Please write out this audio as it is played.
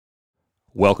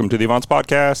Welcome to the Avants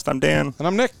Podcast. I'm Dan. And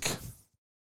I'm Nick.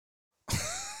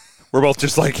 We're both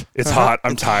just like, it's hot.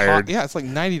 I'm tired. Hot. Yeah, it's like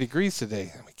 90 degrees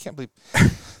today. I can't believe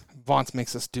Avants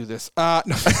makes us do this. No.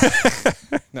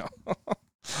 No.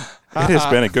 It has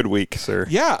been a good week, sir.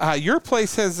 Yeah, your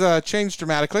place has changed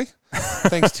dramatically,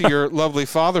 thanks to your lovely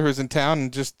father who's in town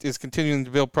and just is continuing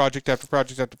to build project after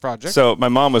project after project. So my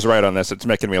mom was right on this. It's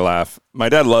making me laugh. My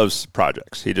dad loves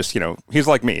projects. He just, he's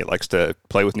like me. He likes to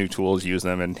play with new tools, use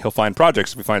them, and he'll find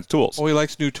projects if he finds tools. Oh, he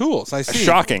likes new tools. I see.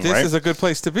 Shocking, right? This is a good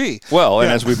place to be. Well,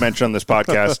 and as we've mentioned on this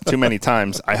podcast too many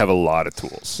times, I have a lot of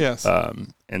tools. Yes.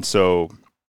 And so...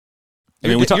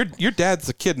 your dad's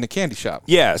a kid in a candy shop.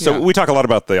 Yeah, so we talk a lot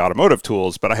about the automotive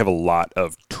tools, but I have a lot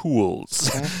of tools.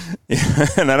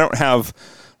 Mm-hmm. And I don't have,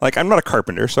 I'm not a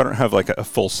carpenter, so I don't have a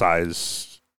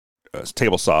full-size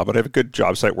table saw, but I have a good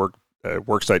job site work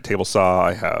site table saw.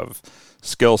 I have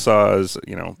skill saws,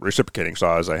 reciprocating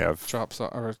saws. I have... Chop saw,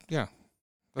 or,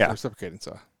 reciprocating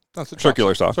saw. No,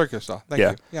 circular saw. Circular saw, thank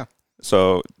you. Yeah.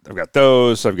 So I've got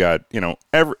those. I've got,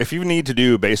 if you need to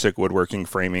do basic woodworking,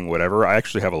 framing, whatever, I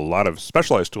actually have a lot of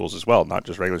specialized tools as well, not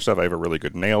just regular stuff. I have a really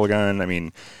good nail gun. I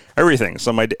mean, everything.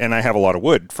 And I have a lot of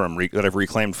wood that I've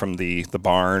reclaimed from the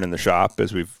barn and the shop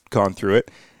as we've gone through it.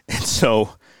 And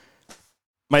so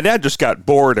my dad just got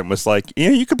bored and was like,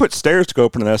 you could put stairs to go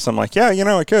open to this. I'm like, yeah,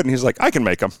 I could. And he's like, I can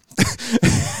make them.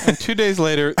 And 2 days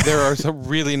later, there are a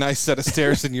really nice set of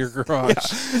stairs in your garage.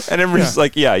 Yeah. And everybody's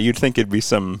like, you'd think it'd be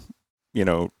some...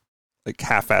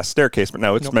 half-assed staircase, but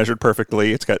no, it's measured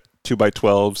perfectly. It's got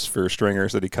 2x12s for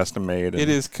stringers that he custom made. It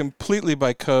is completely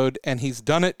by code, and he's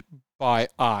done it by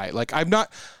eye.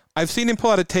 I've seen him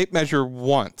pull out a tape measure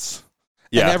once,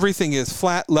 and everything is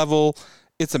flat, level.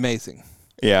 It's amazing.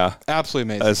 Yeah.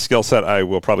 Absolutely amazing. A skill set I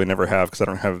will probably never have because I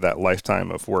don't have that lifetime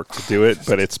of work to do it,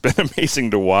 but it's been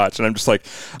amazing to watch. And I'm just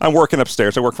I'm working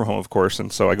upstairs. I work from home, of course,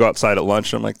 and so I go outside at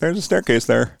lunch, and I'm like, there's a staircase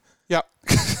there. Yeah.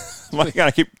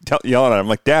 I keep yelling at him. I'm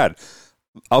like, Dad,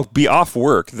 I'll be off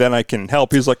work, then I can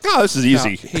help. He's like, oh, this is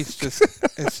easy. No,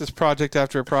 it's just project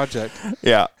after project.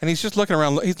 Yeah. And he's just looking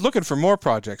around. He's looking for more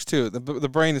projects, too. The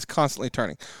brain is constantly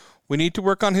turning. We need to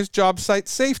work on his job site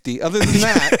safety. Other than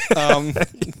that,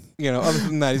 other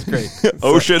than that, he's great.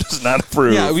 OSHA does not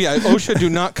approve. Yeah, OSHA do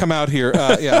not come out here.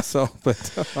 The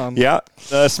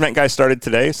cement guy started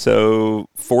today, so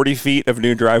 40 feet of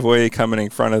new driveway coming in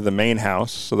front of the main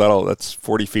house. So that's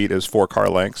 40 feet is 4 car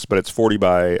lengths, but it's 40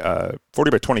 by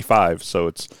 25, so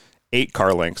it's 8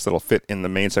 car lengths that'll fit in the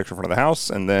main section in front of the house,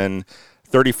 and then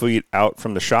 30 feet out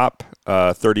from the shop,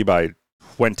 30 by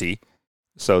 20.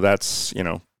 So that's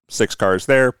 6 cars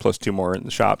there, plus 2 more in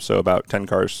the shop, so about 10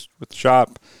 cars with the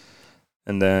shop.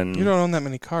 And then... You don't own that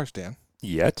many cars, Dan.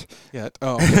 Yet.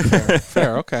 Oh, okay,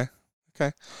 fair. Okay.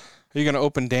 Are you going to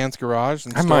open Dan's garage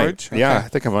and storage? I might. Yeah, I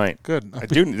think I might. Good. I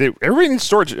do. Everybody needs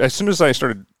storage. As soon as I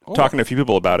started talking to a few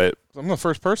people about it... I'm the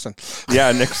first person.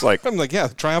 Yeah, Nick's like... I'm like,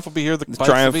 the Triumph will be here, the bikes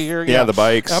will be here. Yeah, the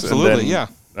bikes. Absolutely, and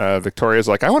then, Victoria's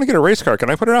like, I want to get a race car. Can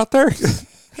I put it out there?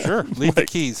 Sure, leave the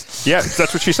keys. Yeah,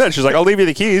 that's what she said. She's like, I'll leave you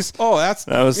the keys. Oh, that's...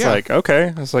 And I was like,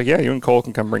 okay. I was like, you and Cole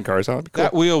can come bring cars out. That'd be cool.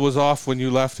 That wheel was off when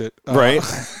you left it. Right.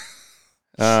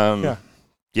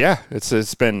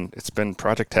 It's been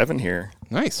project heaven here.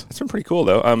 Nice. It's been pretty cool,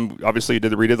 though. Obviously, you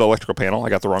redid the electrical panel. I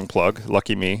got the wrong plug.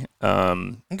 Lucky me.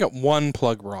 I got one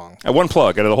plug wrong. One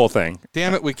plug out of the whole thing.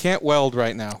 Damn it, we can't weld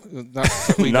right now. Not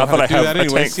that I have a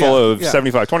tank full of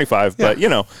 75-25, but,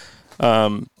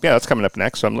 that's coming up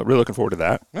next, so I'm really looking forward to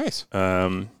that. Nice.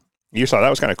 You saw that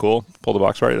was kind of cool. Pull the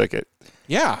box right, like it.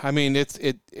 Yeah, I mean it's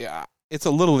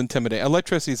a little intimidating.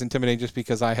 Electricity is intimidating just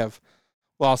because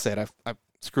I'll say it. I've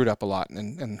screwed up a lot,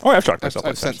 and I've shocked myself.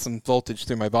 I've sent some voltage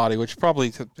through my body, which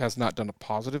probably has not done a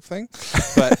positive thing,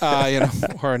 but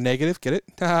or a negative. Get it?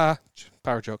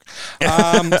 Power joke. That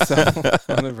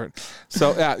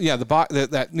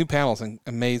new panel is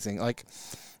amazing. Like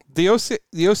the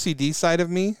OCD side of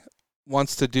me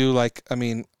wants to do I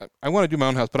want to do my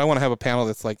own house, but I want to have a panel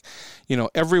that's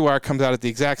every wire comes out at the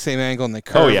exact same angle and they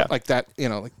curve like that.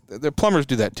 Like the plumbers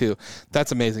do that too.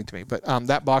 That's amazing to me. But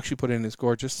that box you put in is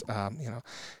gorgeous. God,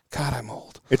 I'm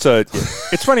old.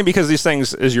 It's funny because these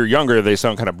things, as you're younger, they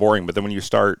sound kind of boring, but then when you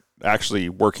start actually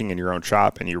working in your own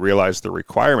shop and you realize the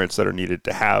requirements that are needed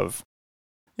to have,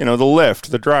 the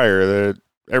lift, the dryer,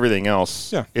 everything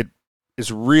else, it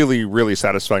is really, really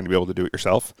satisfying to be able to do it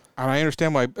yourself. And I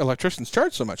understand why electricians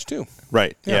charge so much, too.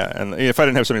 Right, yeah. And if I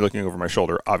didn't have somebody looking over my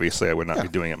shoulder, obviously I would not be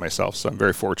doing it myself. So I'm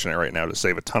very fortunate right now to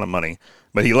save a ton of money.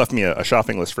 But he left me a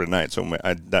shopping list for tonight, so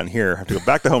I'm done here. I have to go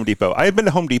back to Home Depot. I have been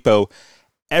to Home Depot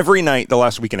every night the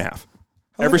last week and a half.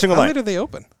 Every single night. How late are they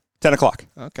open? 10 o'clock.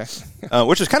 Okay.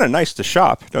 Which is kind of nice to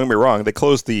shop. Don't get me wrong. They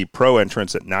closed the pro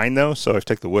entrance at 9, though, so I have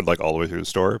to take the wood all the way through the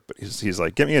store. But he's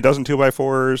like, get me a dozen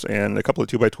 2x4s and a couple of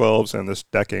 2x12s and this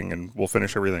decking, and we'll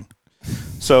finish everything.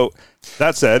 So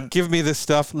that said, give me this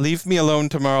stuff. Leave me alone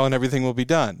tomorrow, and everything will be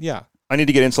done. Yeah. I need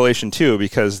to get insulation, too,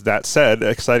 because that said,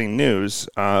 exciting news.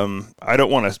 I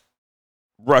don't want to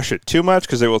rush it too much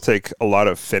because it will take a lot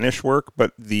of finish work,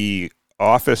 but the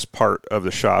office part of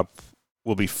the shop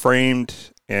will be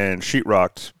framed and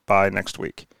sheetrocked by next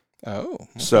week. Oh. Okay.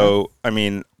 So, I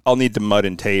mean, I'll need to mud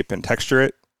and tape and texture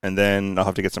it, and then I'll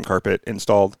have to get some carpet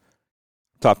installed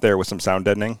top there with some sound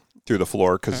deadening through the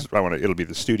floor because it'll be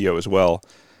the studio as well.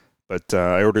 But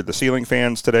I ordered the ceiling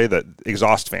fans today, the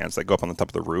exhaust fans that go up on the top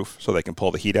of the roof so they can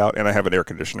pull the heat out, and I have an air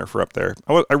conditioner for up there.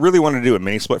 I really wanted to do a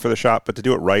mini split for the shop, but to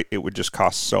do it right, it would just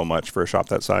cost so much for a shop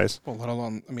that size. Well, let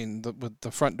alone, I mean, with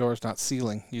the front doors not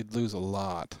sealing, you'd lose a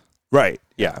lot. Right,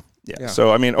 yeah.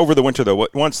 So, I mean, over the winter, though,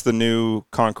 once the new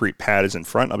concrete pad is in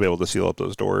front, I'll be able to seal up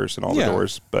those doors and all the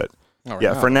doors. But,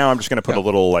 for now, I'm just going to put a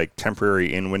little,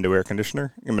 temporary in-window air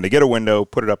conditioner. I'm going to get a window,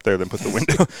 put it up there, then put the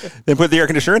window, then put the air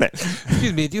conditioner in it.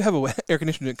 Excuse me, do you have an air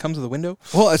conditioner that comes with a window?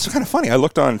 Well, it's kind of funny. I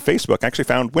looked on Facebook. I actually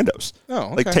found windows. Oh,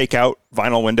 okay. Like take-out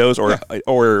vinyl windows or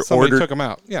somebody took them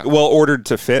out. Yeah. Well, ordered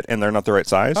to fit, and they're not the right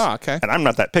size. Oh, okay. And I'm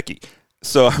not that picky.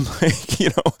 So I'm like,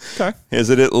 is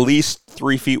it at least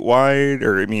 3 feet wide,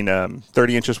 or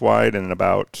 30 inches wide and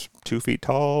about 2 feet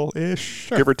tall-ish,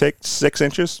 give or take 6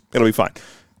 inches? It'll be fine.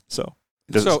 So,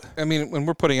 I mean, when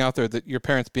we're putting out there that your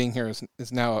parents being here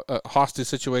is now a hostage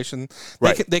situation,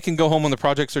 right. They can go home when the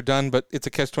projects are done, but it's a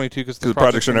catch-22 because the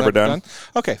projects are never done.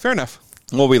 Okay, fair enough.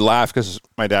 Well, we laughed because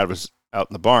my dad was out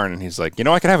in the barn, and he's like,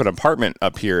 I could have an apartment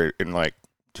up here in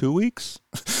 2 weeks.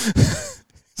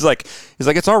 He's like,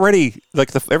 it's already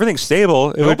everything's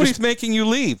stable. Nobody's making you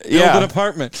leave. Build an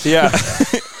apartment. Yeah.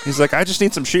 He's like, I just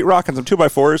need some sheetrock and some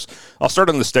 2x4s. I'll start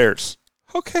on the stairs.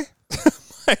 Okay.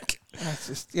 That's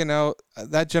just,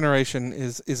 that generation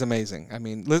is amazing. I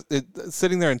mean,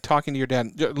 sitting there and talking to your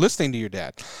dad, listening to your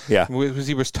dad. Yeah. Because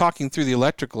he was talking through the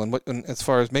electrical and as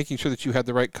far as making sure that you had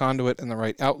the right conduit and the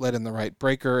right outlet and the right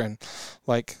breaker and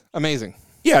amazing.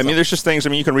 Yeah, I mean, there's just things. I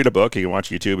mean, you can read a book, you can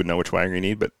watch YouTube and know which wiring you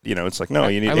need, but it's like, no,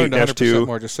 you need 8-2.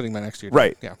 More just sitting next to you.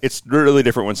 Right. Yeah. It's really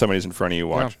different when somebody's in front of you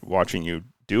watching you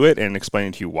do it and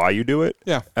explaining to you why you do it.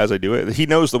 Yeah. As I do it, he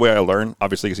knows the way I learn,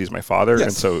 obviously, because he's my father,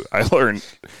 and so I learn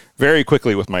very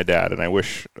quickly with my dad. And I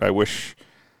wish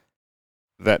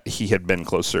that he had been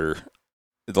closer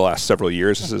the last several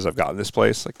years as I've gotten this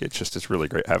place. It's really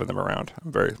great having them around.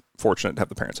 I'm very fortunate to have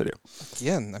the parents I do.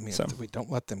 Again, I mean, we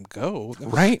don't let them go.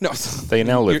 Right. No, they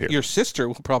now live here. Your sister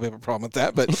will probably have a problem with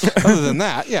that, but other than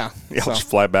that, yeah. Yeah, I'll just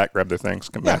fly back, grab their things,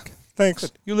 come back. Thanks.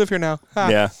 Good. You live here now.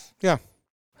 Yeah. Yeah.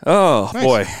 Oh, nice.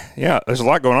 Boy. Yeah, there's a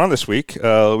lot going on this week.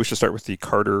 We should start with the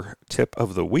Carter tip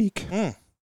of the week.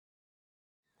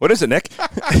 What is it, Nick?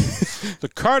 The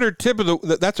Carter tip of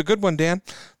that's a good one, Dan.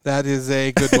 That is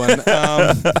a good one.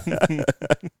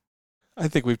 I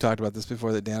think we've talked about this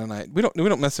before. That Dan and I we don't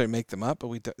necessarily make them up, but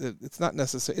it's not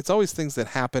necessary. It's always things that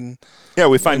happen. Yeah,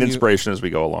 we find inspiration as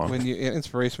we go along. When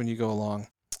you go along.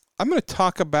 I'm going to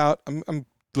talk about. I'm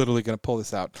literally going to pull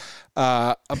this out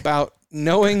about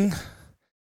knowing.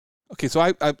 Okay, so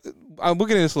we'll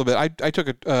get into this a little bit. I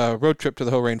took a road trip to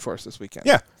the Hoh Rainforest this weekend.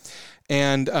 Yeah.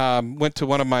 And went to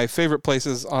one of my favorite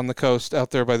places on the coast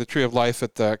out there by the Tree of Life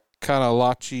at the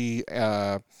Kanalachi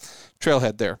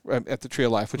trailhead there at the Tree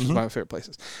of Life, which is one of my favorite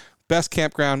places. Best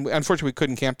campground. Unfortunately, we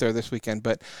couldn't camp there this weekend,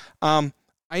 but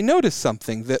I noticed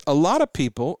something that a lot of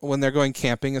people, when they're going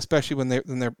camping, especially when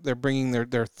they're bringing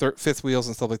their fifth wheels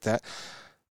and stuff like that,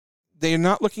 they're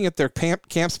not looking at their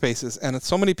camp spaces, and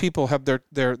so many people have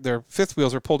their fifth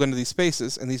wheels are pulled into these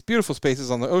spaces and these beautiful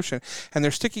spaces on the ocean, and they're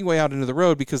sticking way out into the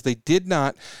road because they did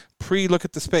not pre-look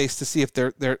at the space to see if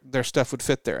their stuff would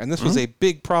fit there. And this was a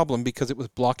big problem because it was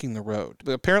blocking the road.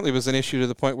 But apparently it was an issue to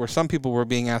the point where some people were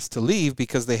being asked to leave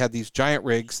because they had these giant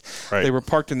rigs. Right. They were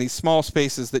parked in these small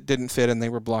spaces that didn't fit, and they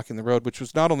were blocking the road, which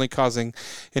was not only causing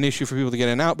an issue for people to get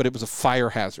in and out, but it was a fire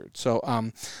hazard. So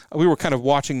we were kind of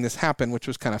watching this happen, which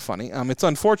was kind of funny. It's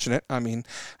unfortunate. I mean,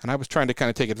 and I was trying to kind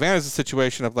of take advantage of the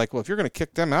situation of if you're going to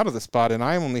kick them out of the spot and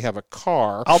I only have a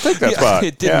car, I'll take that spot.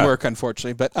 It didn't work,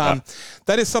 unfortunately. But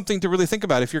that is something to really think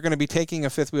about if you're going to be taking a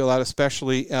fifth wheel out,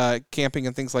 especially camping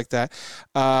and things like that.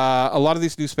 A lot of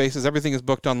these new spaces, everything is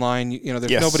booked online.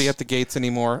 There's nobody at the gates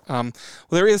anymore. Well,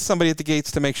 there is somebody at the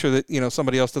gates to make sure that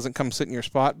somebody else doesn't come sit in your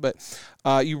spot. But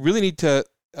you really need to.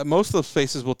 Most of those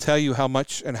spaces will tell you how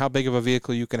much and how big of a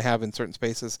vehicle you can have in certain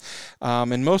spaces.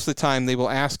 And most of the time they will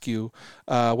ask you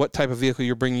what type of vehicle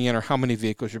you're bringing in or how many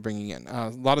vehicles you're bringing in. A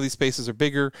lot of these spaces are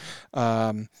bigger.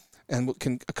 and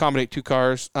can accommodate 2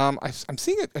 cars. I'm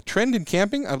seeing a trend in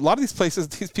camping. A lot of these places,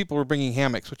 these people were bringing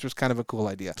hammocks, which was kind of a cool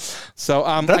idea. So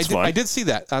I did see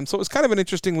that. So it was kind of an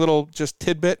interesting little just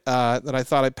tidbit that I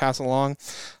thought I'd pass along.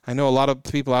 I know a lot of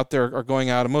people out there are going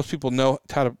out, and most people know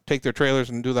how to take their trailers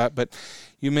and do that, but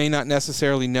you may not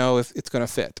necessarily know if it's going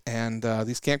to fit. And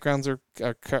these campgrounds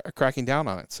are cracking down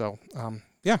on it. So,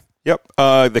 yeah. Yep.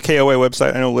 The KOA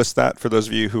website, I know, lists that for those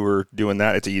of you who are doing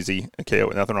that. It's easy.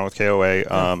 KOA, nothing wrong with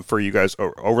KOA. For you guys,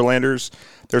 overlanders,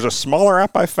 there's a smaller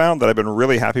app I found that I've been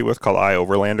really happy with called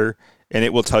iOverlander, and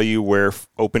it will tell you where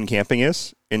open camping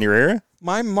is in your area.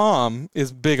 My mom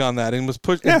is big on that and was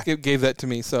it gave that to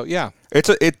me. So yeah,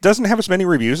 it doesn't have as many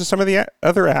reviews as some of the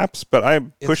other apps, but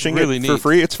I'm pushing really it for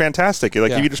free. It's fantastic.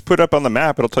 Like if you just put up on the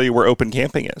map, it'll tell you where open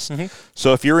camping is. Mm-hmm.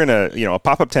 So if you're in a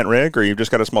pop-up tent rig or you've just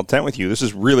got a small tent with you, this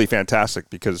is really fantastic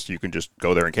because you can just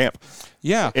go there and camp.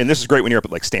 Yeah, and this is great when you're up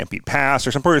at like Stampede Pass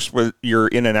or some place where you're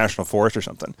in a national forest or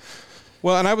something.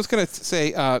 Well, and I was going to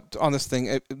say on this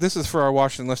thing, this is for our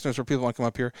Washington listeners or people want to come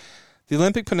up here. The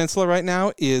Olympic Peninsula right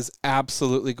now is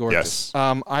absolutely gorgeous.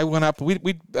 Yes. I went up. We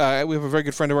have a very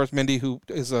good friend of ours, Mindy, who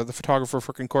is the photographer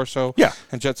for Concorso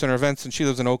and Jet Center Events, and she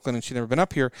lives in Oakland, and she'd never been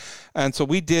up here. And so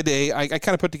we did I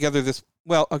kind of put together this.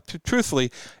 Well,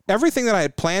 truthfully, everything that I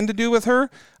had planned to do with her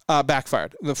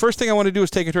backfired. The first thing I wanted to do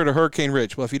was take her to Hurricane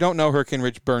Ridge. Well, if you don't know, Hurricane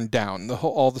Ridge burned down.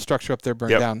 All the structure up there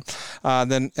burned down.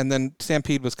 Then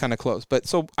Stampede was kind of closed. But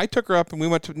so I took her up and we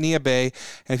went to Nia Bay.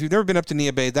 And if you've never been up to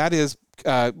Nia Bay, that is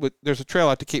there's a trail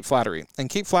out to Cape Flattery, and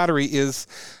Cape Flattery is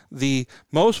the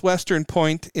most western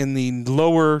point in the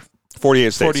lower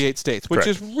 48 states, which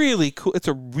is really cool. It's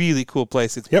a really cool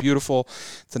place. It's beautiful.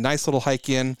 It's a nice little hike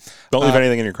in. Don't leave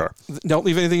anything in your car. Don't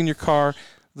leave anything in your car.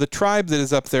 The tribe that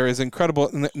is up there is incredible,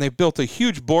 and they've built a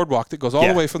huge boardwalk that goes all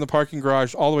the way from the parking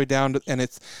garage all the way down, and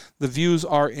the views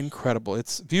are incredible.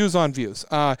 It's views on views.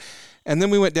 And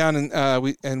then we went down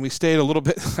and we stayed a little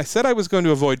bit. I said I was going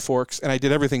to avoid Forks, and I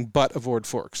did everything but avoid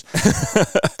Forks.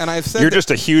 And I've said you're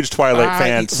just a huge Twilight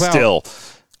fan still.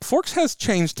 Forks has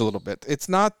changed a little bit. It's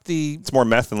not the. It's more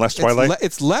meth and less Twilight.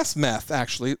 It's less meth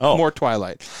actually. More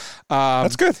Twilight.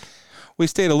 That's good. We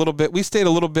stayed a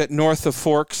little bit north of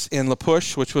Forks in La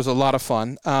Push, which was a lot of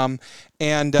fun. Hi,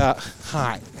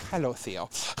 hello Theo.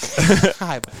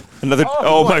 Hi. Another.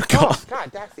 Oh my God. Oh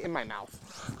God, that's in my mouth.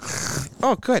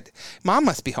 Oh, good. Mom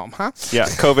must be home, huh? Yeah,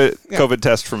 COVID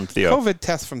test from Theo. COVID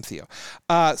test from Theo.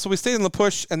 So we stayed in La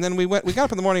Push, and then we got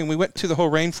up in the morning and we went to the whole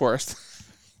rainforest.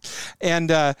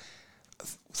 And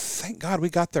thank God we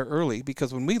got there early,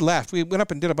 because when we left, we went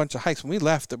up and did a bunch of hikes. When we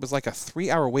left, it was like a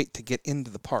 3-hour wait to get into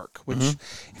the park, which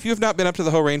if you have not been up to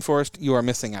the whole rainforest, you are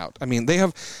missing out. I mean, they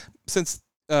have, since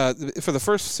for the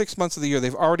first 6 months of the year,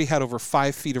 they've already had over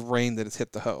 5 feet of rain that has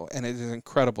hit the Ho, and it is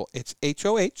incredible. It's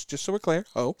H-O-H, just so we're clear.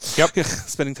 Ho. Yep.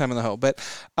 Spending time in the Ho. But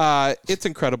it's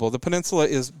incredible. The peninsula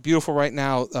is beautiful right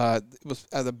now.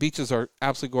 The beaches are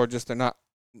absolutely gorgeous.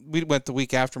 We went the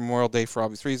week after Memorial Day for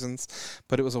obvious reasons,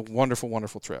 but it was a wonderful,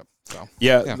 wonderful trip. So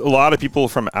yeah, a lot of people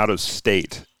from out of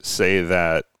state say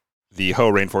that the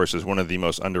Ho Rainforest is one of the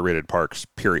most underrated parks,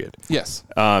 period. Yes.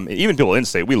 Even people in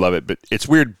state, we love it, but it's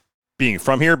weird being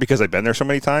from here because I've been there so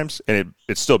many times, and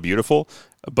it's still beautiful.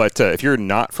 But if you're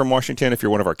not from Washington, if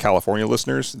you're one of our California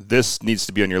listeners, this needs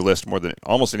to be on your list more than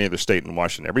almost any other state in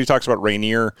Washington. Everybody talks about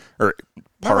Rainier or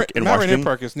Park in Washington. Rainier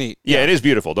Park is neat. Yeah, it is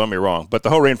beautiful. Don't be wrong. But the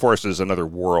Ho Rainforest is another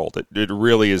world. It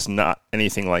really is not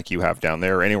anything like you have down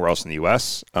there or anywhere else in the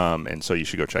U.S., and so you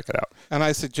should go check it out. And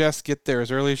I suggest get there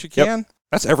as early as you can. Yep.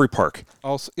 That's every park.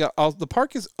 Also, the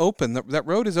park is open. That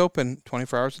road is open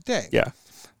 24 hours a day. Yeah.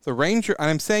 The ranger, and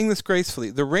I'm saying this gracefully,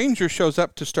 the ranger shows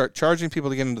up to start charging people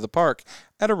to get into the park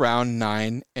at around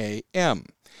 9 a.m.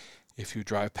 If you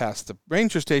drive past the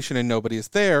ranger station and nobody is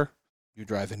there, you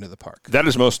drive into the park. That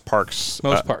is most parks.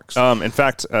 Most parks. In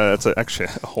fact, that's actually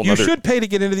a whole You should pay to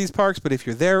get into these parks, but if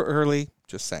you're there early,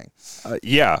 just saying.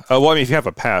 Yeah. Well, I mean, if you have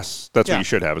a pass, that's what you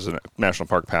should have, is a national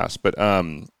park pass. But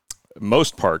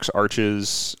most parks,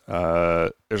 Arches,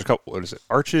 there's a couple, what is it?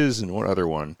 Arches and one other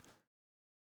one.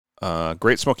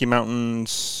 Great Smoky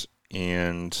Mountains,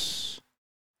 and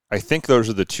I think those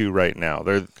are the two right now.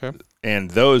 And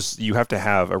those, you have to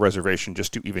have a reservation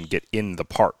just to even get in the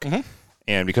park,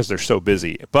 and because they're so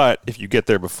busy. But if you get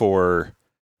there before,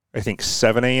 I think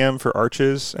 7 a.m. for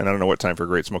Arches, and I don't know what time for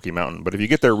Great Smoky Mountain, but if you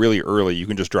get there really early, you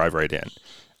can just drive right in.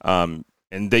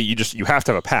 And you have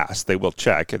to have a pass. They will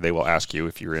check, and they will ask you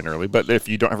if you're in early. But if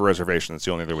you don't have a reservation, that's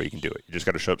the only other way you can do it. You just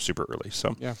got to show up super early.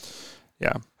 So yeah.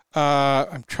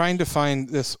 I'm trying to find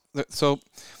this. So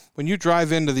when you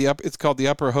drive into it's called the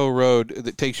Upper Ho Road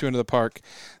that takes you into the park.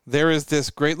 there is this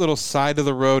great little side of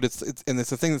the road. It's a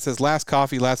thing that says last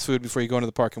coffee, last food before you go into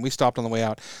the park. And we stopped on the way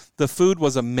out. The food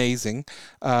was amazing.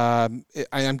 I'm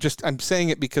saying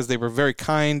it because they were very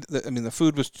kind. The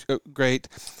food was great.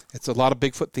 It's a lot of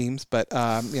Bigfoot themes, but but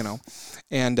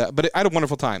I had a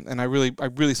wonderful time. And I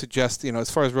really suggest,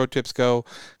 as far as road trips go,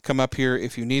 come up here.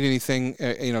 If you need anything,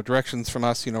 directions from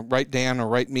us, write Dan or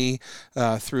write me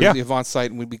through the Avants site,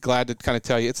 and we'd be glad to kind of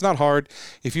tell you. It's not hard.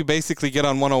 If you basically get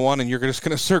on 101 and you're just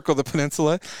going to circle the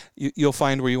peninsula, you'll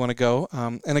find where you want to go.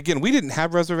 And again, we didn't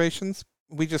have reservations.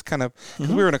 We just kind of,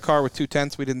 we were in a car with 2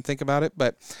 tents, we didn't think about it,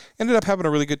 but ended up having a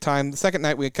really good time. The second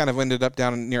night, we kind of ended up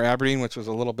down near Aberdeen, which was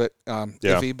a little bit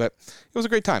iffy, but it was a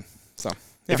great time. So,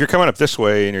 if you're coming up this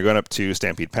way and you're going up to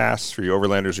Stampede Pass for you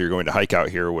overlanders, or you're going to hike out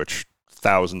here, which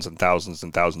thousands and thousands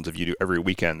and thousands of you do every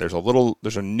weekend, there's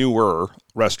a newer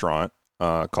restaurant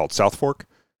called South Fork,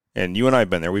 and you and I have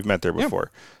been there. We've met there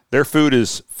before. Their food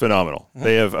is phenomenal.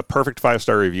 They have a perfect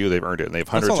 5-star review. They've earned it, and they have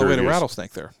hundreds of reviews. That's all the way to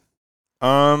Rattlesnake there.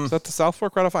 Is that the South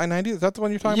Fork right off I-90? Is that the one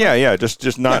you're talking about? Yeah,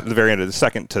 just not at the very end of the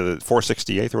second to the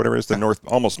 468th or whatever it is, the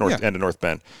almost north end of North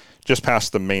Bend, just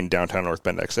past the main downtown North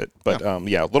Bend exit. But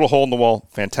little hole in the wall,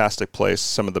 fantastic place.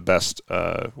 Some of the best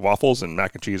waffles and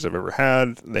mac and cheese I've ever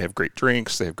had. They have great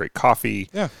drinks. They have great coffee.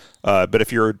 Yeah. But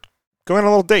if you're going on a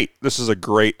little date, this is a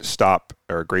great stop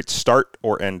or a great start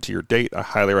or end to your date. I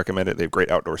highly recommend it. They have great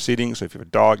outdoor seating, so if you have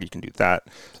a dog, you can do that.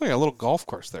 It's like a little golf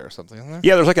course there or something, isn't there?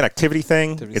 Yeah, there's like an activity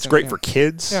thing. It's great for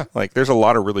kids. Yeah. Like, there's a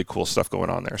lot of really cool stuff going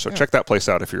on there. So check that place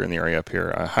out if you're in the area up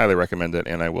here. I highly recommend it,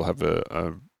 and I will have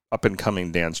a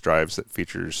up-and-coming Dan's Drives that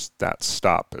features that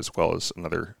stop as well as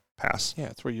another pass. Yeah,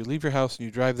 it's where you leave your house and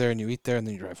you drive there and you eat there and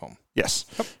then you drive home. Yes.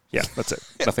 Yeah, that's it.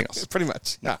 Nothing else. Pretty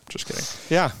much. Yeah, just kidding.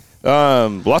 Yeah.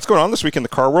 Lots going on this week in the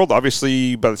car world.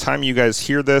 Obviously, by the time you guys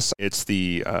hear this, it's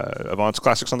the Avants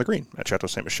Classics on the Green at Chateau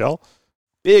Ste. Michelle.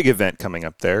 Big event coming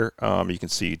up there. You can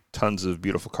see tons of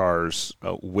beautiful cars,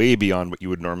 way beyond what you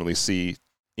would normally see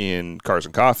in Cars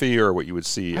and Coffee or what you would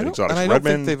see in Exotics I Redmond.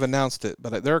 don't think they've announced it,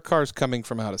 but there are cars coming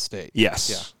from out of state. Yes.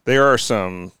 Yeah. There are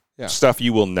some stuff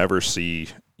you will never see.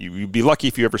 You'd be lucky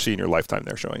if you ever see in your lifetime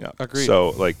they're showing up. Agreed.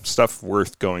 So, like, stuff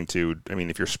worth going to. I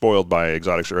mean, if you're spoiled by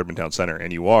Exotics or Redmond Town Center,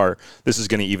 and you are, this is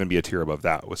going to even be a tier above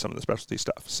that with some of the specialty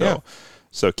stuff.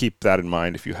 So keep that in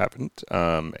mind if you haven't.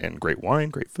 And great wine,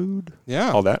 great food.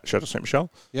 Yeah. All that. Chateau Ste.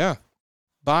 Michelle. Yeah.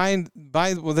 By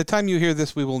the time you hear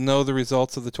this, we will know the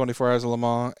results of the 24 Hours of Le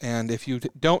Mans. And if you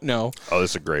don't know. Oh,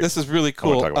 this is great. This is really cool.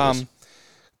 I want to talk about this.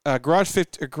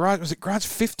 Was it Garage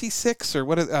 56 or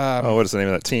what is what is the name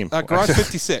of that team? Garage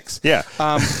 56. Yeah.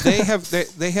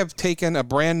 They have taken a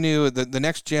brand new the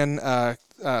next gen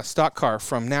stock car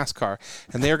from NASCAR,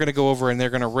 and they are going to go over and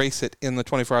they're going to race it in the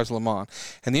 24 Hours of Le Mans.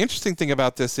 And the interesting thing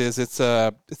about this is it's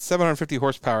 750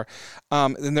 horsepower,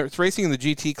 and it's racing in the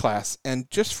GT class. And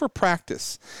just for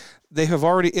practice, it has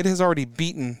already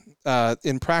beaten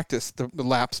in practice the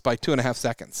laps by 2.5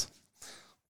 seconds.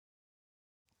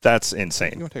 That's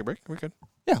insane. You want to take a break? We're good.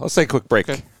 Yeah, let's take a quick break.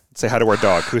 Okay. Say hi to our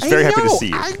dog, who's very happy to see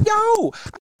you. I know.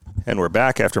 And we're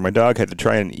back after my dog had to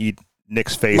try and eat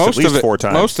Nick's face at least 4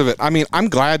 times. Most of it. I mean, I'm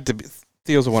glad to be.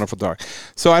 Theo's a wonderful dog.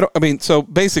 So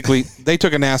basically, they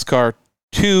took a NASCAR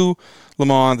to Le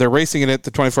Mans. They're racing it at the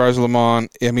 24 Hours of Le Mans.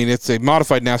 I mean, it's a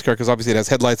modified NASCAR because obviously it has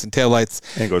headlights and taillights.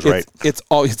 And it goes right.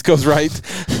 It goes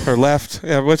right or left,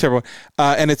 whichever one.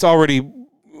 And it's already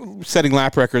setting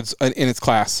lap records in its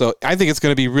class. So I think it's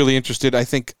going to be really interesting. I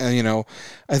think, I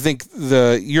think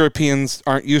the Europeans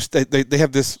aren't used to, they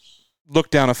have this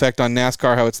look down effect on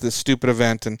NASCAR, how it's this stupid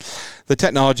event, and the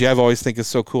technology I've always think is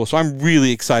so cool. So I'm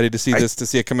really excited to see to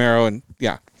see a Camaro. And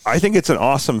I think it's an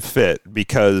awesome fit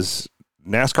because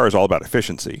NASCAR is all about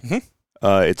efficiency. Mm-hmm.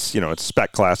 It's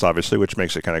spec class, obviously, which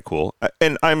makes it kind of cool.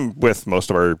 And I'm with most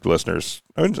of our listeners.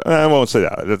 I won't say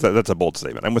that. That's a bold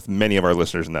statement. I'm with many of our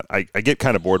listeners in that. I get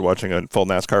kind of bored watching a full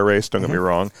NASCAR race, don't get me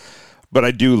wrong. But I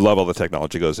do love all the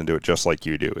technology goes into it, just like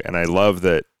you do. And I love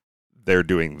that they're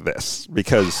doing this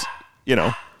because,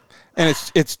 And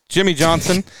it's Jimmy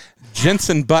Johnson.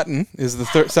 Jensen Button is the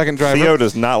second driver. Theo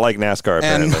does not like NASCAR,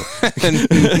 apparently.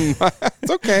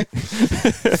 It's okay.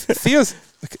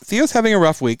 Theo's having a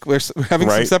rough week. We're having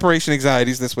some separation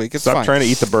anxieties this week. It's Stop fine. trying to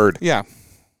eat the bird. Yeah.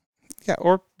 Yeah,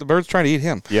 or the bird's trying to eat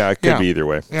him. Yeah, it could be either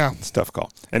way. Yeah. It's a tough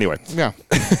call. Anyway. Yeah.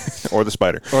 Or the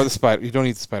spider. Or the spider. You don't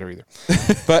eat the spider either.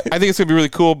 But I think it's going to be really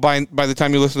cool. By the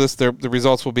time you listen to this, the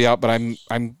results will be out. But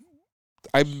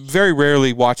I very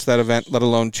rarely watch that event, let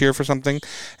alone cheer for something.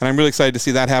 And I'm really excited to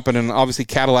see that happen. And obviously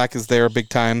Cadillac is there big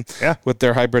time with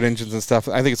their hybrid engines and stuff.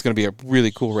 I think it's going to be a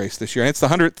really cool race this year. And it's the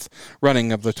 100th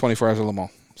running of the 24 Hours of Le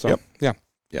Mans. So, yeah.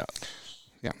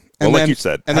 Well, like you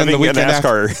said, and then the weekend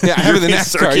NASCAR, after, having the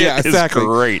NASCAR, exactly. Is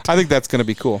great. I think that's going to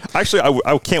be cool. Actually,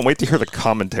 I can't wait to hear the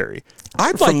commentary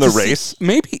from the race.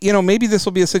 Maybe this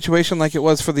will be a situation like it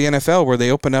was for the NFL, where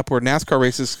they open up where NASCAR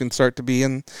races can start to be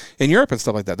in Europe and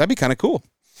stuff like that. That'd be kind of cool.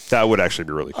 That would actually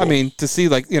be really cool. I mean, to see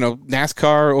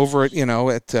NASCAR over at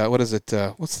what is it?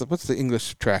 What's the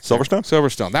English track? Silverstone.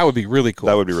 Silverstone. That would be really cool.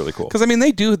 That would be really cool. Because I mean, some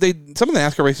of the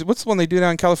NASCAR races. What's the one they do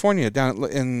down in California, down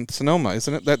in Sonoma,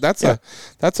 isn't it? That's a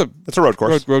road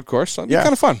course. Road course. So it'd be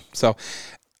kind of fun. So.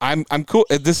 I'm cool.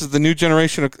 This is the new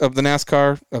generation of the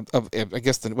NASCAR. Of I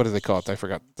guess what do they call it? I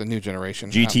forgot the new generation.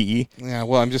 GTE. Yeah.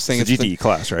 Well, I'm just saying it's the GTE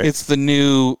class, right? It's the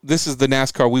new. This is the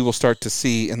NASCAR we will start to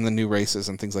see in the new races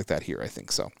and things like that here. I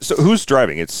think so. So who's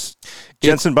driving? It's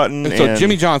Jensen Button. So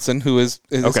Jimmy Johnson, who is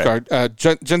okay. Car.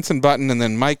 Jensen Button, and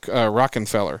then Mike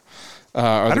Rockenfeller.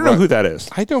 I don't know who that is.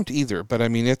 I don't either, but I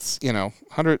mean, it's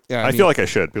 100. Yeah, I feel like I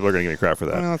should. People are going to give me crap for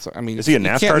that. Well, is he a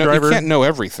NASCAR driver? You can't know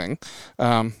everything,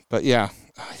 but yeah.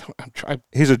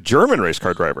 He's a German race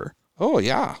car driver. Oh,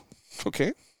 yeah.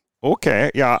 Okay.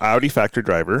 Yeah, Audi factory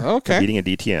driver. Okay. Beating a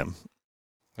DTM.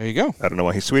 There you go. I don't know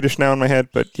why he's Swedish now in my head,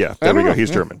 but yeah, there we go. He's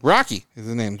German. Rocky is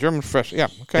the name. German fresh. Yeah.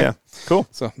 Okay. Yeah. Cool.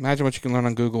 So imagine what you can learn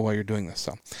on Google while you're doing this.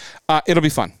 So it'll be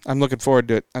fun. I'm looking forward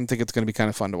to it. I think it's going to be kind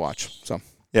of fun to watch. So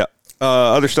yeah.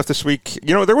 Other stuff this week.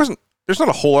 There's not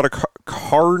a whole lot of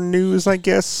car news, I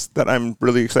guess, that I'm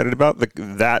really excited about.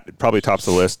 That probably tops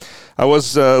the list. I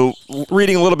was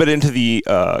reading a little bit into the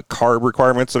CARB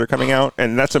requirements that are coming out,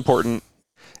 and that's important.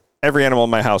 Every animal in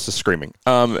my house is screaming.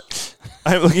 I'm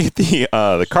looking at the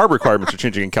CARB requirements are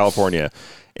changing in California,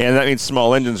 and that means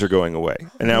small engines are going away.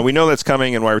 And now we know that's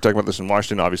coming, and why we're talking about this in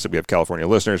Washington. Obviously, we have California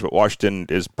listeners, but Washington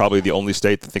is probably the only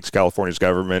state that thinks California's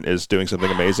government is doing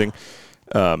something amazing.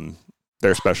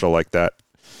 They're special like that.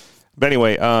 But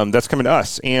anyway, that's coming to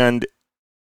us, and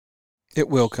it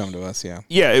will come to us. Yeah.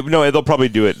 Yeah. They'll probably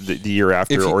do it the year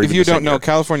after, if you don't know,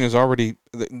 California's already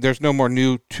there's no more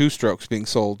new 2-strokes being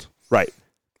sold. Right.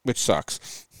 Which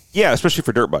sucks. Yeah, especially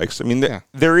for dirt bikes. I mean,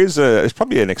 there's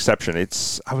probably an exception.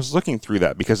 I was looking through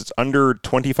that because it's under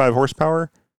 25 horsepower.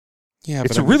 Yeah,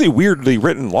 it's a really weirdly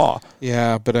written law.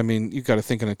 Yeah, but I mean, you got to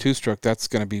think in a 2-stroke, that's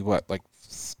going to be what, like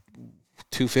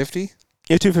 250?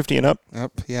 Yeah, 250 and up.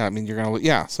 Yeah, I mean, you're going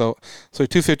to, so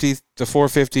 250 to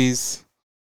 450s.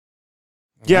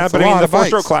 Yeah, but I mean, the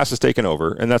 4-stroke class is taken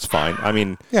over, and that's fine. I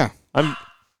mean, yeah, I'm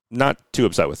not too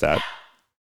upset with that.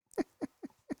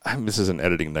 This is an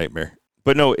editing nightmare.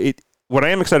 But no, what I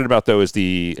am excited about, though, is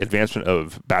the advancement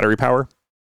of battery power.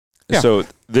 Yeah. So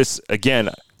this, again...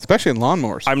 Especially in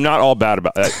lawnmowers. I'm not all bad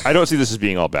about that. I don't see this as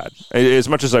being all bad. As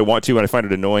much as I want to, and I find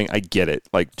it annoying, I get it.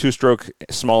 Like, 2-stroke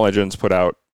small engines put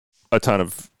out a ton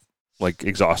of, like,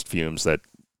 exhaust fumes that...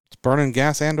 It's burning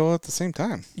gas and oil at the same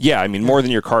time. Yeah, I mean, more than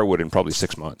your car would in probably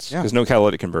 6 months. Yeah. There's no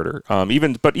catalytic converter.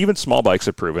 Even small bikes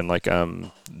have proven, like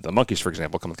the Monkeys, for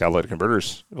example, come with catalytic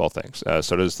converters, of all things.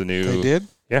 So does the new... They did?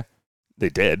 Yeah. They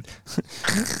did.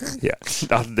 Yeah.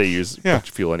 Not that they use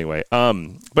much fuel anyway.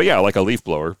 But yeah, like a leaf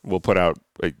blower will put out,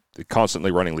 a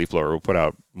constantly running leaf blower will put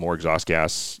out more exhaust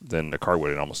gas than a car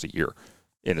would in almost a year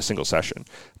in a single session.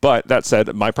 But that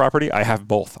said, my property, I have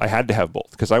both. I had to have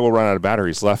both because I will run out of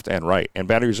batteries left and right. And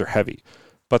batteries are heavy,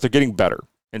 but they're getting better.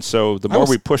 And so the more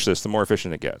we push this, the more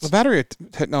efficient it gets. The battery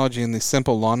technology in these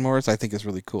simple lawnmowers, I think, is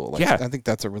really cool. Like, yeah. I think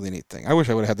that's a really neat thing. I wish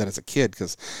I would have had that as a kid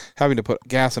because having to put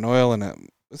gas and oil in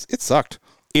it sucked.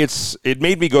 It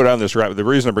made me go down this rabbit. The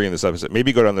reason I'm bringing this up is it made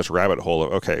me go down this rabbit hole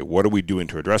of, okay, what are we doing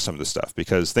to address some of this stuff?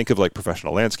 Because think of like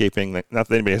professional landscaping. Not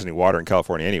that anybody has any water in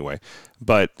California anyway,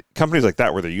 but companies like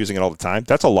that where they're using it all the time,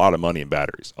 that's a lot of money in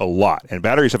batteries, a lot. And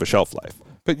batteries have a shelf life.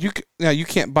 But you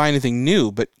can't buy anything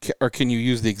new, or can you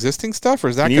use the existing stuff, or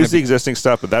is that going to use the existing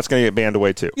stuff? But that's going to get banned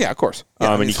away too. Yeah, of course.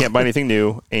 Yeah, and you can't buy anything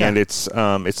new, and it's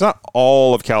not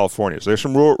all of California. So there's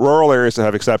some rural areas that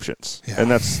have exceptions, and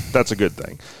that's a good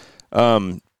thing.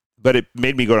 But it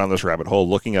made me go down this rabbit hole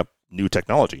looking up new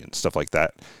technology and stuff like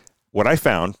that. What I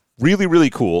found really, really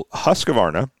cool,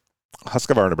 Husqvarna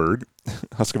bird,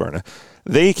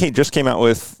 they just came out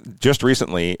with just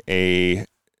recently a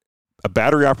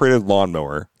battery operated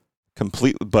lawnmower,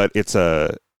 but it's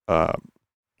like a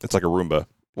Roomba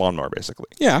lawnmower basically.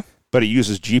 Yeah. But it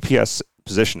uses GPS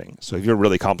positioning. So if you have a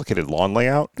really complicated lawn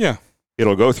layout, yeah,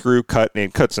 it'll go through,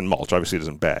 cuts and mulch. Obviously, it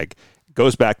doesn't bag.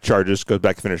 Goes back, charges, goes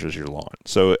back, finishes your lawn.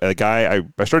 So a guy,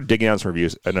 I started digging out some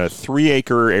reviews in a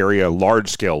 3-acre area,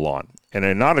 large-scale lawn,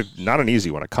 and not an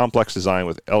easy one, a complex design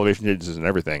with elevation changes and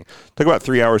everything. Took about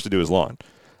 3 hours to do his lawn.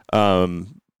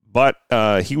 But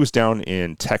he was down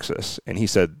in Texas, and he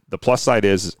said the plus side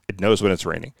is it knows when it's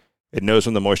raining. It knows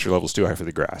when the moisture level is too high for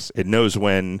the grass. It knows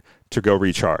when to go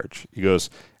recharge. He goes,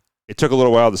 it took a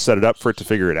little while to set it up for it to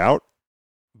figure it out.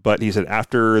 But he said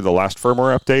after the last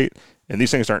firmware update, and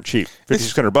these things aren't cheap,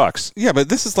 $5,600. Yeah, but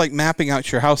this is like mapping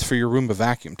out your house for your Roomba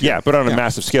vacuum, too. Yeah, but on a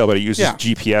massive scale. But it uses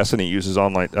GPS and it uses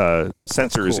online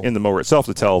sensors in the mower itself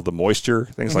to tell the moisture,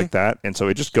 things like that. And so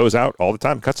it just goes out all the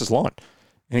time, cuts his lawn.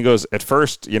 And he goes, at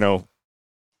first,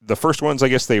 the first ones, I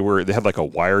guess they had like a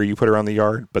wire you put around the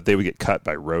yard, but they would get cut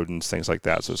by rodents, things like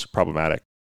that. So it's problematic.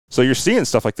 So you're seeing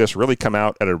stuff like this really come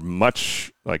out at a much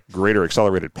like greater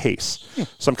accelerated pace.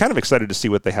 So I'm kind of excited to see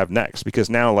what they have next, because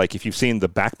now, like, if you've seen the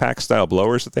backpack style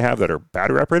blowers that they have that are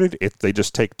battery operated, they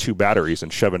just take 2 batteries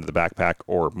and shove into the backpack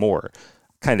or more.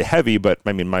 Kind of heavy, but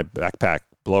I mean, my backpack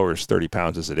blower is 30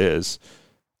 pounds as it is.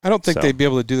 I don't think they'd be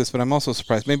able to do this, but I'm also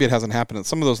surprised. Maybe it hasn't happened.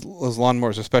 Some of those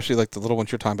lawnmowers, especially like the little ones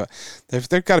you're talking about,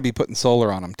 they've got to be putting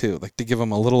solar on them too, like to give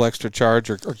them a little extra charge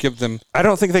or give them. I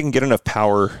don't think they can get enough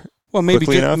power. Well,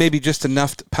 maybe just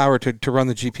enough power to run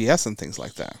the GPS and things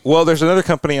like that. Well, there's another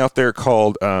company out there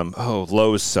called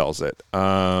Lowe's sells it.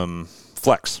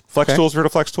 Flex Tools. Heard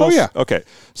of Flex Tools? Oh yeah. Okay.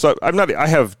 So I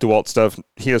have DeWalt stuff.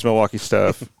 He has Milwaukee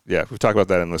stuff. Yeah, we've talked about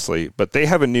that endlessly. But they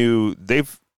have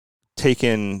they've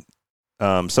taken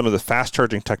some of the fast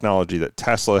charging technology that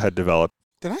Tesla had developed.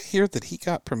 Did I hear that he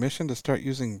got permission to start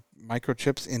using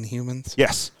microchips in humans?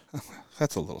 Yes.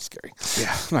 That's a little scary.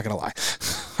 Yeah, I'm not going to lie.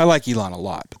 I like Elon a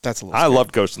lot, but that's a little scary. I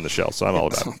loved Ghost in the Shell, so I'm all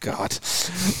about it. Oh, God.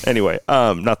 Anyway,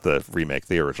 not the remake,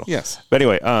 the original. Yes. But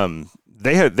anyway,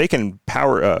 they can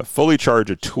fully charge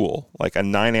a tool, like a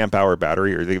 9 amp hour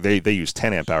battery, or they use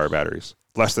 10 amp hour batteries,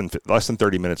 less than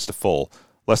 30 minutes to full,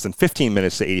 less than 15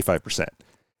 minutes to 85%.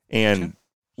 And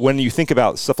when you think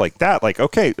about stuff like that, like,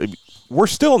 okay, we're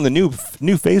still in the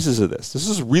new phases of this. This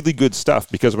is really good stuff,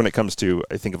 because when it comes to,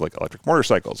 I think of like electric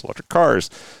motorcycles, electric cars,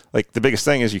 like the biggest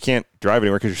thing is you can't drive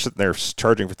anywhere because you're sitting there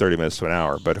charging for 30 minutes to an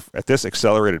hour. But at this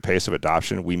accelerated pace of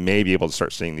adoption, we may be able to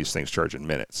start seeing these things charge in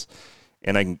minutes.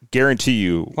 And I can guarantee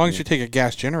you, as long as you take a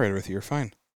gas generator with you, you're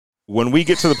fine. When we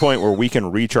get to the point where we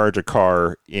can recharge a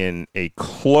car in a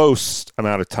close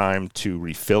amount of time to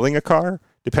refilling a car,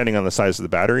 depending on the size of the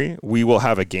battery, we will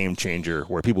have a game changer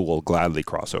where people will gladly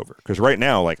cross over. Because right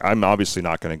now, like, I'm obviously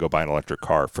not going to go buy an electric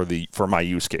car for my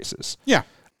use cases. Yeah.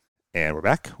 And we're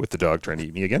back with the dog trying to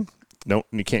eat me again. No,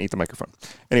 you can't eat the microphone.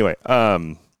 Anyway,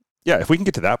 if we can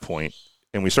get to that point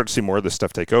and we start to see more of this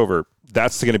stuff take over,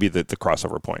 that's going to be the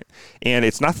crossover point. And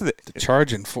it's not that to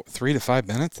charge in 3 to 5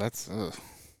 minutes. That's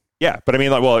yeah, but I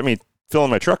mean, filling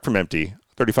my truck from empty.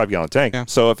 35-gallon tank. Yeah.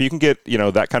 So if you can get,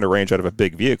 that kind of range out of a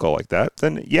big vehicle like that,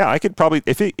 then yeah, I could probably,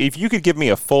 if you could give me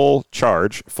a full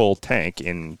tank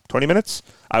in 20 minutes,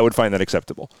 I would find that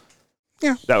acceptable.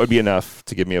 Yeah. That would be enough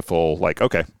to give me a full, like,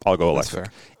 okay, I'll go electric.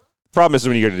 That's fair. Problem is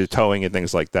when you get into towing and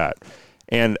things like that.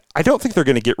 And I don't think they're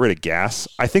going to get rid of gas.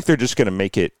 I think they're just going to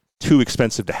make it too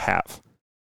expensive to have.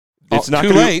 It's not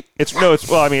too late. It's going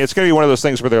to be one of those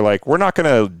things where they're like, we're not going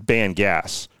to ban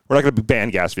gas. We're not going to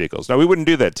ban gas vehicles. No, we wouldn't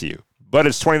do that to you. But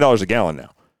it's $20 a gallon now.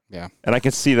 Yeah. And I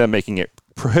can see them making it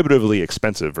prohibitively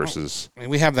expensive versus... I mean,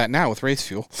 we have that now with race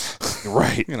fuel.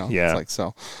 Right. It's like,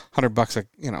 so $100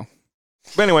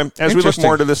 But anyway, as we look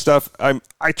more into this stuff,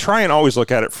 I try and always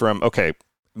look at it from, okay,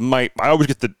 I always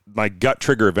get my gut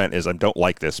trigger event is I don't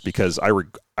like this, because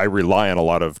I rely on a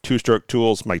lot of two-stroke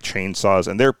tools, my chainsaws,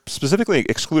 and they're specifically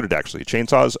excluded, actually.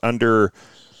 Chainsaws under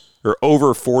or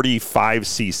over 45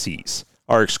 cc's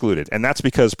are excluded. And that's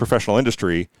because professional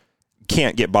industry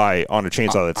can't get by on a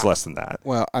chainsaw that's less than that.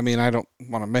 Well, I mean, I don't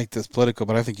want to make this political,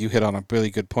 but I think you hit on a really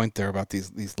good point there about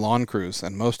these lawn crews,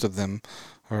 and most of them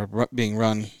are being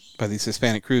run by these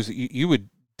Hispanic crews. You would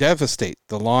devastate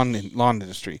the lawn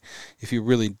industry if you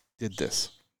really did this.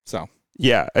 So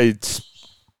yeah, it's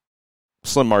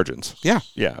slim margins. Yeah.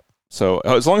 So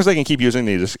as long as they can keep using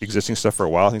the existing stuff for a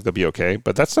while, I think they'll be okay.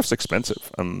 But that stuff's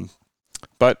expensive.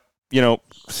 But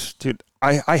dude,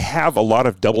 I have a lot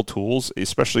of double tools,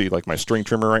 especially like my string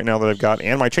trimmer right now that I've got,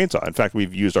 and my chainsaw. In fact,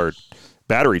 we've used our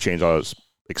battery chainsaws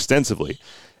extensively,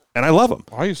 and I love them.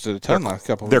 I used to 10 last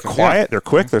couple of weeks. They're quiet, they're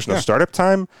quick, there's no startup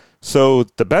time. So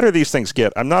the better these things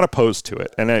get, I'm not opposed to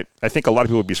it. And I think a lot of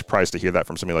people would be surprised to hear that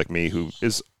from somebody like me, who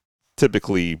is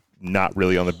typically not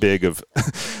really on the big of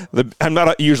I'm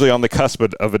not usually on the cusp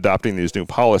of adopting these new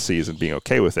policies and being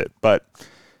okay with it. But,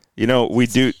 we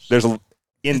do, there's a,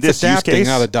 in it's this adapting, use case,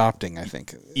 not adopting, I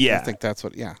think. Yeah. I think that's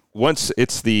what, yeah. Once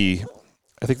it's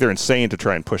I think they're insane to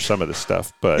try and push some of this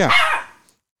stuff, but yeah.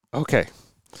 Okay.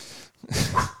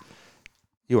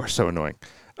 You are so annoying.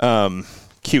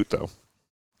 Cute, though.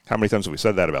 How many times have we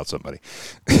said that about somebody?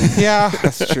 Yeah,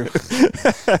 that's true.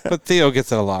 But Theo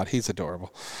gets it a lot. He's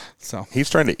adorable. So he's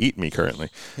trying to eat me currently.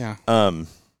 Yeah.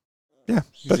 Yeah.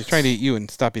 He's trying to eat you and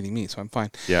stop eating me, so I'm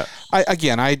fine. Yeah.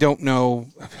 I don't know.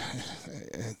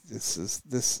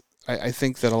 I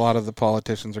think that a lot of the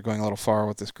politicians are going a little far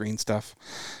with this green stuff.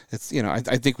 It's I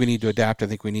think we need to adapt. I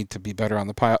think we need to be better on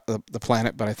the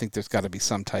planet, but I think there's got to be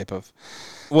some type of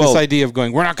this idea of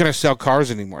going, we're not going to sell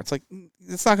cars anymore. It's like,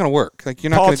 it's not going to work. Like,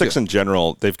 you're not politics in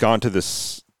general, they've gone to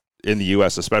this in the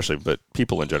U.S. especially, but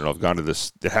people in general have gone to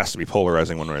this. It has to be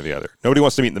polarizing one way or the other. Nobody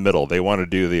wants to meet in the middle. They want to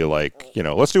do the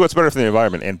let's do what's better for the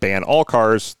environment and ban all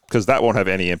cars because that won't have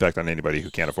any impact on anybody who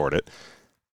can't afford it.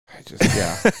 I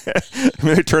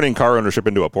mean, they're turning car ownership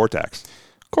into a poor tax.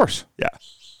 Of course. Yeah.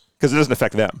 Because it doesn't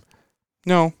affect them.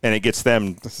 No. And it gets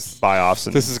them buy-offs.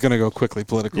 This is going to go quickly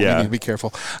political. Yeah. We need to be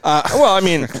careful. Well, I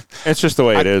mean, it's just the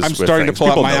way it is. I'm starting to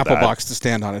pull out my Apple box to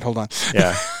stand on it. Hold on.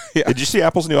 Yeah. Yeah. Did you see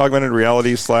Apple's new augmented reality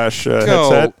 /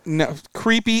 headset? No,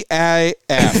 creepy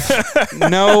AF.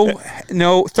 no,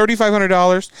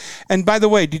 $3,500. And by the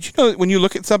way, did you know that when you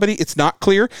look at somebody, it's not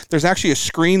clear? There's actually a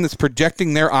screen that's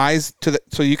projecting their eyes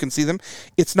so you can see them.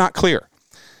 It's not clear.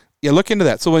 Yeah, look into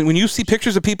that. So when you see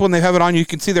pictures of people and they have it on, you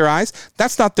can see their eyes.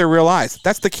 That's not their real eyes.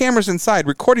 That's the cameras inside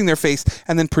recording their face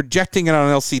and then projecting it on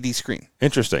an LCD screen.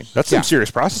 Interesting. That's some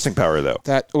serious processing power, though.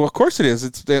 Well, of course it is.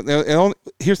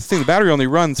 Here's the thing: the battery only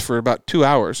runs for about 2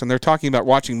 hours, and they're talking about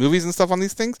watching movies and stuff on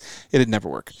these things. It'd never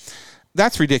work.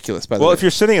 That's ridiculous. By the way. Well, if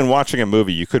you're sitting and watching a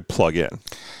movie, you could plug in.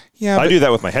 Yeah, I do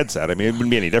that with my headset. I mean, it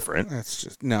wouldn't be any different. That's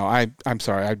just no. I'm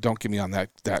sorry. I don't get me on that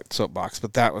soapbox.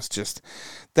 But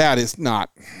that is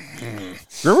not.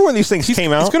 Remember when these things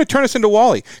came out? It's going to turn us into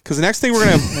Wall-E because the next thing we're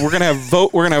going to have we're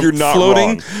going to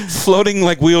have floating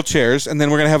like wheelchairs, and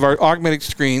then we're going to have our augmented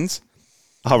screens.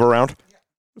 Hover around.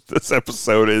 This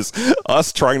episode is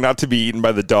us trying not to be eaten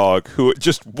by the dog who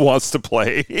just wants to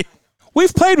play.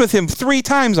 We've played with him 3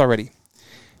 times already.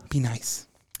 Be nice,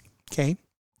 okay?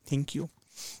 Thank you.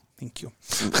 I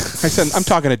said, I'm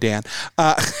talking to Dan.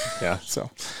 Yeah.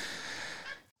 So.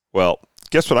 Well,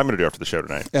 guess what I'm going to do after the show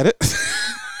tonight? Edit?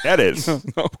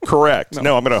 No. Correct.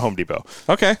 No, I'm going to Home Depot.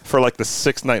 Okay. For like the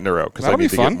 6th night in a row because I need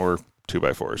to get more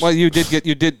 2x4s. Well,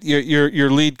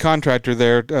 your lead contractor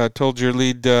there told your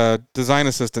lead design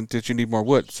assistant that you need more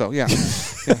wood. So, yeah.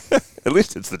 At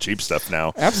least it's the cheap stuff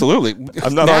now. Absolutely.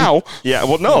 I'm not now. Yeah.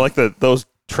 Well, no, like those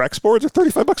Trex boards are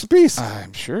 $35 a piece.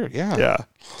 I'm sure. Yeah. Yeah.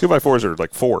 2x4s are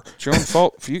like $4. It's your own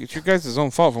fault. It's your guys' own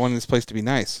fault for wanting this place to be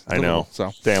nice. I know.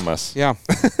 So damn us. Yeah.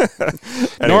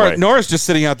 Anyway. Nora's just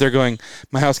sitting out there going,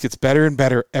 "My house gets better and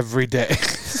better every day."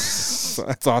 So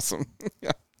that's awesome.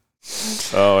 Yeah.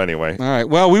 Oh, anyway. All right.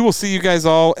 Well, we will see you guys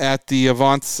all at the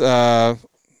Avants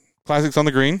Classics on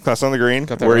the Green. Class on the Green,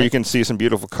 where you can see some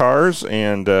beautiful cars,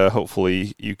 and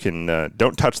hopefully you can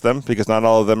don't touch them because not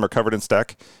all of them are covered in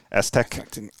S-Tech.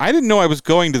 I didn't know I was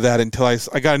going to that until I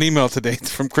got an email today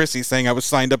from Chrissy saying I was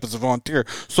signed up as a volunteer.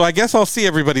 So I guess I'll see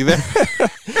everybody there.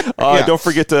 Don't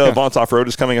forget Avants Off-Road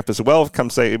is coming up as well. Come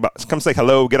say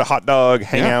hello, get a hot dog,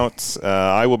 hang out.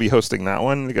 I will be hosting that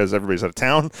one because everybody's out of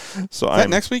town. So is that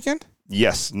next weekend?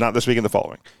 Yes, not this weekend, the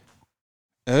following.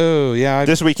 Oh, yeah.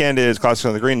 This weekend is Classics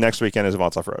on the Green. Next weekend is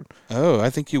Avants Off-Road. Oh,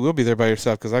 I think you will be there by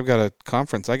yourself because I've got a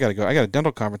conference I got to go. I got a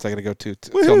dental conference I got to go to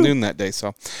till noon that day.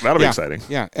 So that'll be exciting.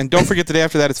 Yeah, and don't forget the day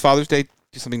after that, it's Father's Day.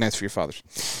 Do something nice for your fathers.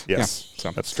 Yes,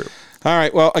 so that's true. All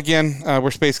right. Well, again,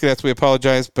 we're Space Cadets. We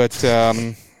apologize, but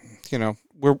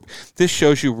this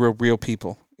shows you we're real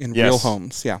people. In real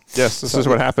homes, yeah. Yes, this is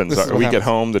what happens. We get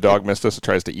home, the dog missed us, it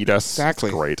tries to eat us. Exactly.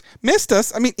 It's great. Missed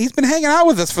us? I mean, he's been hanging out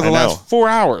with us for the last 4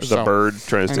 hours. The bird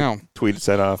tries to tweet its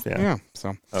head off. Yeah.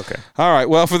 So. Okay. All right.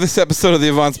 Well, for this episode of the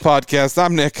Avants Podcast,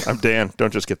 I'm Nick. I'm Dan.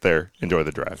 Don't just get there. Enjoy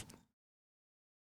the drive.